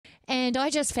And I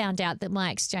just found out that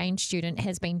my exchange student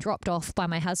has been dropped off by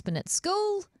my husband at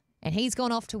school and he's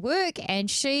gone off to work,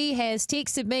 and she has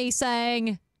texted me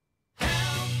saying,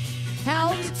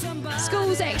 help,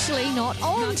 school's actually not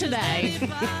on today.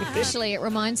 Actually, it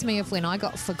reminds me of when I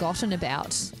got forgotten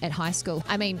about at high school.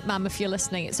 I mean, Mum, if you're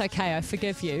listening, it's okay, I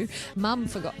forgive you. Mum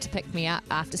forgot to pick me up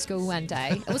after school one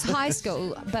day. It was high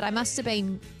school, but I must have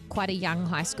been quite a young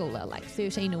high schooler, like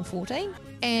 13 or 14.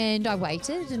 And I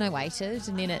waited, and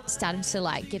then it started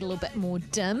to get a little bit more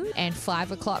dim, and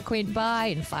 5 o'clock went by,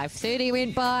 and 5:30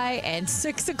 went by, and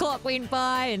 6 o'clock went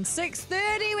by, and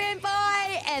 6:30 went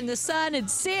by, and the sun had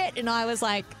set, and I was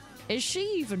like, is she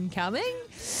even coming?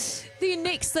 The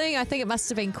next thing, I think it must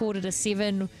have been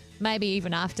 6:45, maybe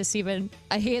even after 7,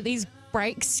 I hear these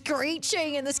brakes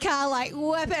screeching and this car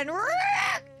whipping.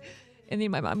 And then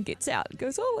my mum gets out and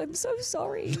goes, oh, I'm so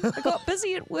sorry. I got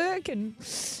busy at work and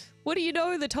what do you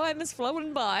know? The time is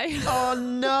flowing by. Oh,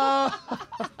 no.